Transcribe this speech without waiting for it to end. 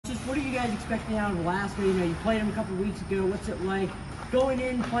what are you guys expecting out of Alaska? You know, you played them a couple weeks ago. What's it like going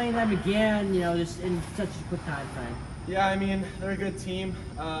in, playing them again, you know, just in such a quick time frame? Yeah, I mean, they're a good team.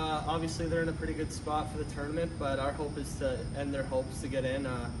 Obviously, they're in a pretty good spot for the tournament, but our hope is to end their hopes to get in.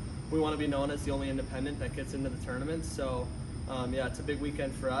 We want to be known as the only independent that gets into the tournament. So, yeah, it's a big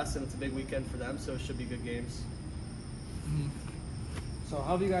weekend for us, and it's a big weekend for them, so it should be good games. So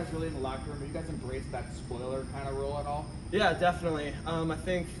how have you guys really in the locker room? Have you guys embraced that spoiler kind of role at all? Yeah, definitely. I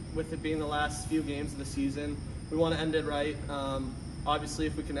think with it being the last few games of the season, we want to end it right. Obviously,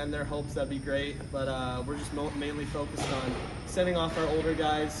 if we can end their hopes, that'd be great, but we're just mainly focused on sending off our older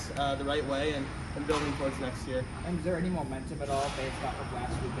guys the right way and building towards next year. And is there any momentum at all based off of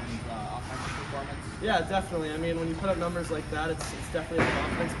last weekend's offensive performance? Yeah, definitely. I mean, when you put up numbers like that, it's definitely a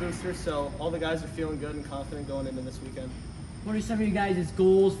confidence booster, so all the guys are feeling good and confident going into this weekend. What are some of you guys'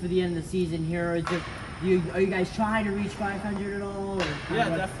 goals for the end of the season here? Is it, are you guys trying to reach 500 at all? Or yeah,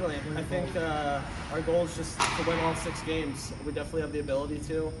 definitely. I think our goal is just to win all 6 games. We definitely have the ability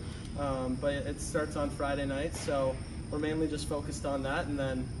to, but it starts on Friday night, so we're mainly just focused on that, and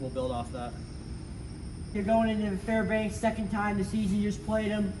then we'll build off that. You're going into Fairbanks, second time this season. You just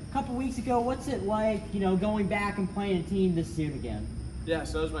played them a couple weeks ago. What's it like, you know, going back and playing a team this soon again? Yeah,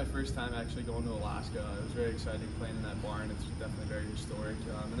 so that was my first time actually going to Alaska. It was very exciting playing in that barn. It's definitely very historic.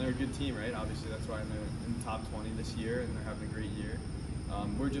 And they're a good team, right? Obviously, that's why they're in the top 20 this year, and they're having a great year.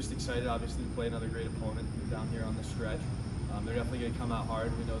 We're just excited, obviously, to play another great opponent down here on the stretch. They're definitely going to come out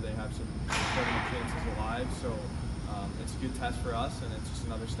hard. We know they have some incredible chances alive, so it's a good test for us, and it's just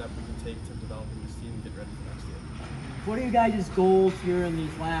another step we can take to developing this team and get ready for next year. What are you guys' goals here in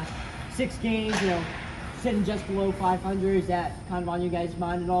these last 6 games? You know, sitting just below 500, is that kind of on you guys'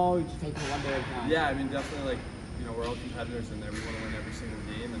 mind at all, or just taking it one day at a time? Yeah, I mean, definitely, like, you know, we're all competitors in there. We want to win every single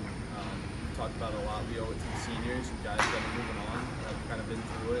game, and we talked about it a lot. We owe it to the seniors and guys that are moving on, that have kind of been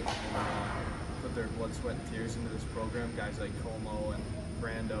through it, and put their blood, sweat, and tears into this program. Guys like Como and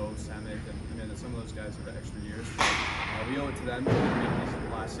Brando, Semic, and some of those guys have extra years. But, we owe it to them to make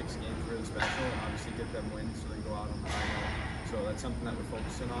these last 6 games really special, and obviously get them wins so they go out on the high note. So that's something that we're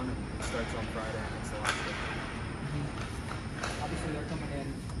focusing on, and it starts on Friday against Alaska. Obviously, they're coming in,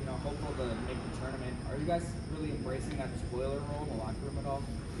 you know, hopeful to make the tournament. Are you guys really embracing that spoiler role in the locker room at all?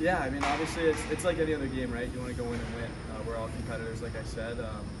 Yeah, I mean, obviously, it's like any other game, right? You want to go in and win. We're all competitors, like I said.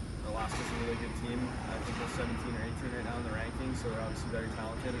 Alaska's a really good team. I think they're 17 or 18 right now in the rankings, so they're obviously very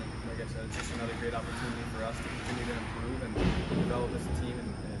talented. And like I said, it's just another great opportunity for us to continue to improve and develop as a team and